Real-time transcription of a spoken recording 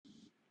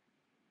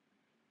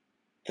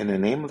In the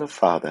name of the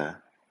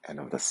Father, and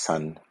of the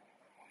Son,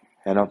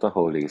 and of the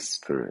Holy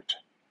Spirit.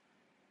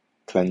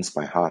 Cleanse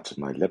my heart and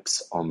my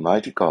lips,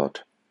 Almighty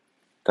God,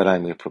 that I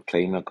may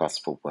proclaim your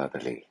gospel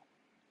worthily.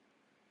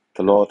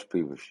 The Lord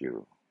be with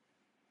you.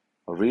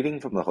 A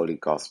reading from the Holy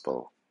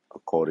Gospel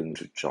according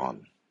to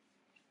John.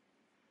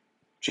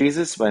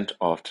 Jesus went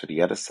off to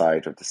the other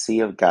side of the Sea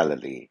of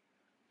Galilee,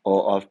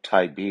 or of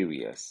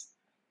Tiberias,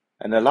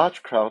 and a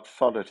large crowd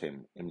followed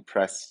him,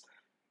 impressed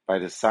by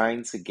the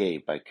signs he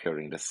gave by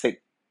curing the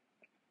sick.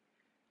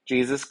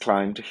 Jesus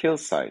climbed a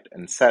hillside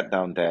and sat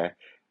down there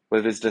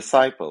with his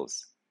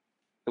disciples.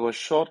 It was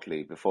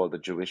shortly before the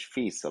Jewish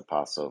feast of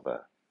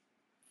Passover.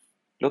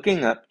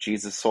 Looking up,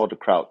 Jesus saw the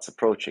crowds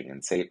approaching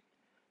and said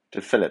to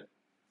Philip,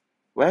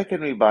 "Where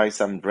can we buy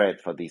some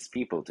bread for these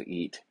people to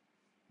eat?"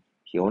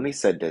 He only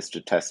said this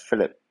to test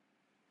Philip.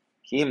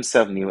 He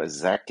himself knew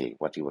exactly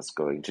what he was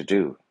going to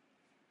do.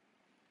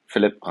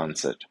 Philip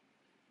answered,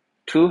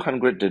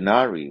 200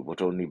 denarii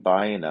would only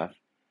buy enough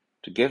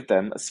to give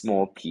them a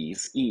small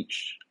piece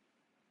each.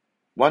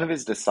 One of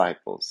his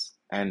disciples,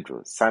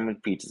 Andrew,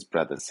 Simon Peter's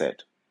brother,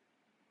 said,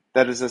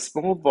 "There is a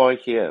small boy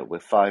here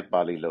with 5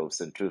 barley loaves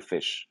and 2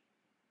 fish.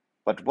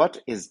 But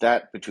what is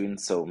that between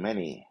so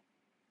many?"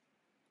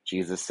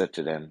 Jesus said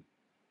to them,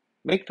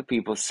 "Make the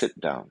people sit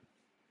down."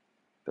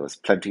 There was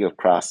plenty of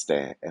grass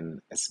there,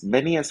 and as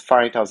many as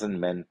 5,000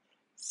 men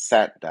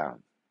sat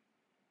down.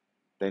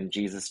 Then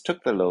Jesus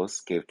took the loaves,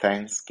 gave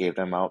thanks, gave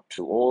them out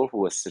to all who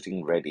were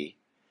sitting ready.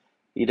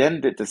 He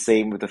then did the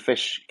same with the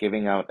fish,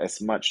 giving out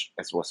as much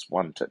as was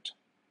wanted.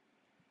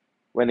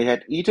 When they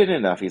had eaten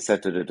enough, he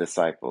said to the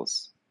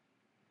disciples,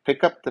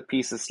 "Pick up the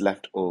pieces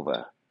left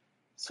over,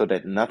 so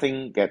that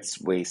nothing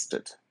gets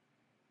wasted."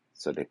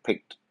 So they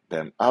picked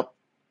them up,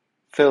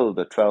 filled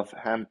the 12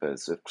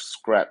 hampers with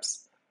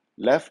scraps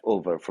left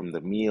over from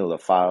the meal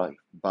of 5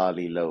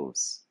 barley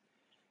loaves.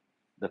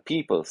 The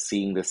people,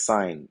 seeing the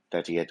sign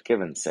that he had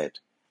given, said,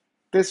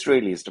 "This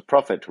really is the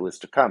prophet who is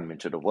to come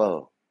into the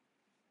world."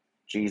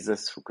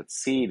 Jesus, who could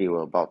see they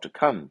were about to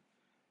come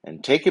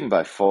and take him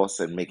by force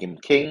and make him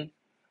king,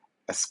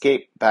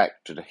 escaped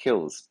back to the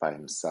hills by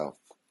himself.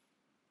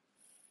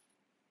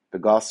 The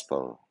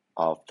Gospel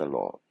of the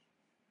Lord.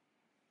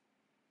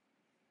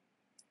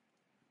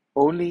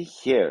 Only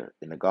here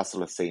in the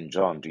Gospel of St.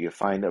 John do you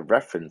find a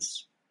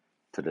reference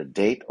to the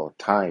date or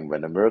time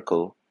when the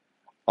miracle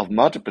of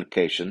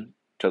multiplication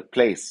took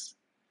place.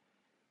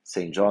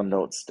 St. John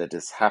notes that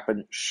this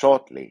happened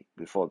shortly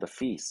before the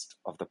feast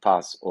of the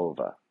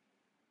Passover.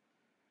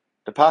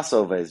 The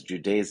Passover is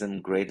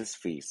Judaism's greatest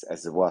feast,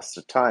 as it was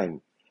the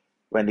time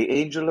when the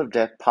angel of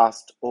death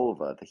passed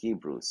over the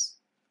Hebrews,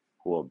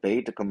 who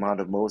obeyed the command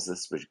of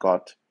Moses, which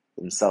God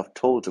himself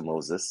told to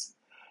Moses,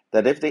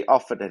 that if they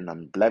offered an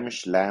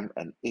unblemished lamb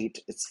and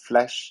ate its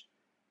flesh,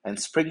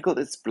 and sprinkled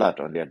its blood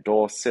on their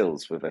door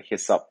sills with a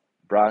hyssop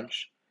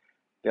branch,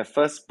 their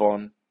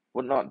firstborn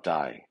would not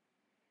die.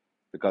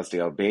 Because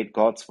they obeyed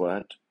God's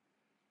word,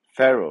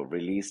 Pharaoh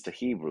released the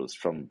Hebrews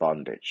from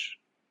bondage.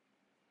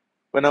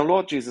 When our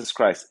Lord Jesus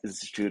Christ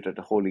instituted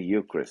the Holy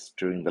Eucharist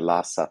during the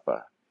Last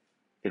Supper,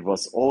 it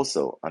was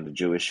also on the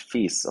Jewish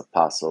feast of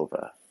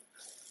Passover.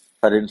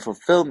 But in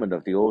fulfillment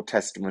of the Old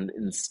Testament,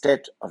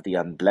 instead of the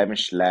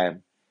unblemished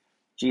lamb,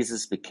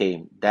 Jesus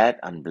became that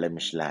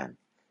unblemished lamb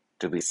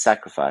to be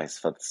sacrificed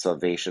for the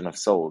salvation of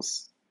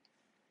souls.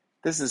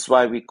 This is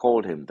why we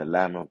call him the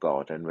Lamb of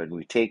God, and when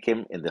we take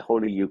him in the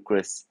Holy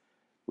Eucharist,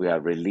 we are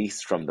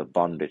released from the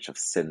bondage of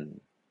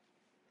sin.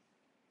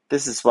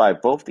 This is why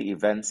both the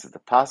events of the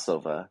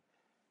Passover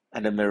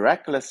and the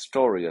miraculous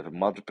story of the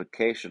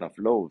multiplication of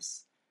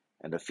loaves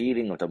and the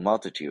feeding of the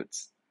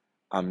multitudes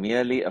are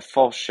merely a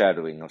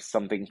foreshadowing of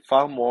something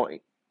far more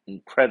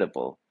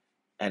incredible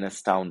and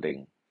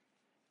astounding,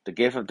 the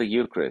gift of the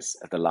Eucharist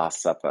at the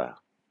Last Supper.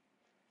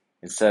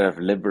 Instead of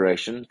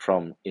liberation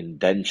from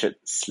indentured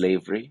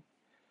slavery,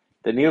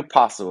 the new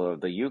Passover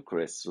of the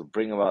Eucharist will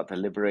bring about the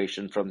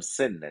liberation from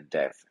sin and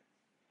death.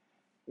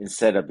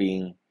 Instead of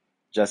being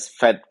just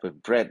fed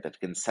with bread that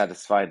can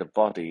satisfy the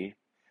body,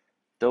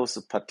 those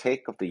who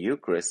partake of the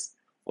Eucharist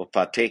will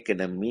partake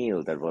in a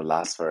meal that will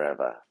last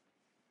forever.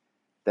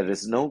 There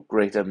is no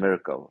greater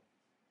miracle,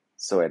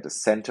 so at the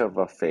center of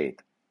our faith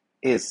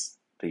is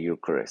the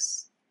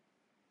Eucharist.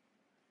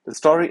 The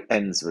story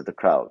ends with the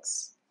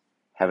crowds,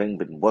 having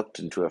been worked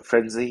into a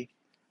frenzy,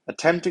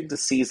 attempting to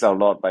seize our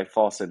Lord by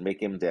force and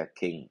make him their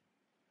king.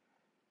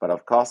 But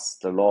of course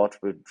the Lord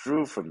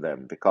withdrew from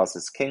them because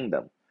his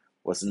kingdom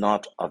was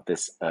not of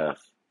this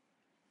earth.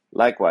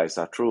 Likewise,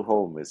 our true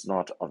home is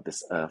not of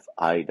this earth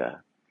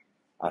either.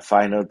 Our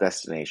final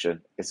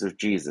destination is with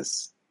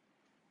Jesus.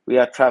 We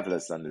are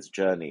travelers on this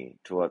journey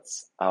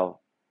towards our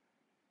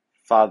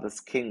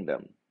Father's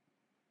kingdom.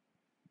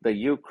 The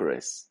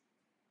Eucharist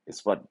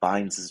is what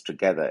binds us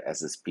together as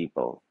his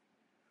people.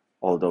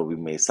 Although we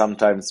may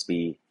sometimes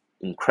be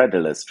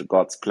incredulous to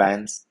God's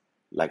plans,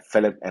 like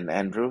Philip and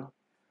Andrew,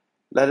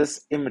 let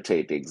us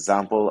imitate the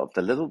example of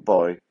the little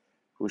boy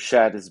who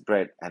shared his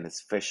bread and his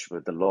fish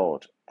with the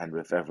Lord and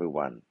with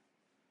everyone.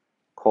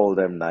 Call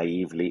them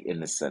naively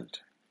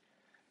innocent.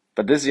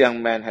 But this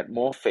young man had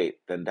more faith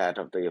than that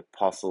of the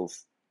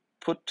apostles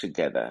put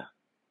together.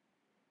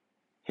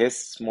 His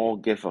small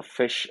gift of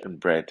fish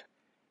and bread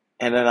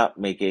ended up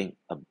making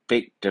a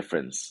big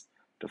difference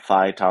to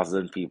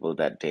 5,000 people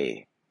that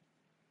day,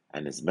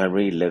 and his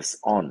memory lives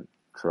on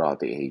throughout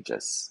the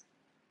ages.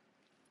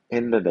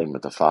 In the name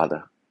of the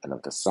Father, and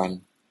of the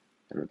Son,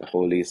 and of the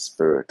Holy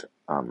Spirit.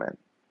 Amen.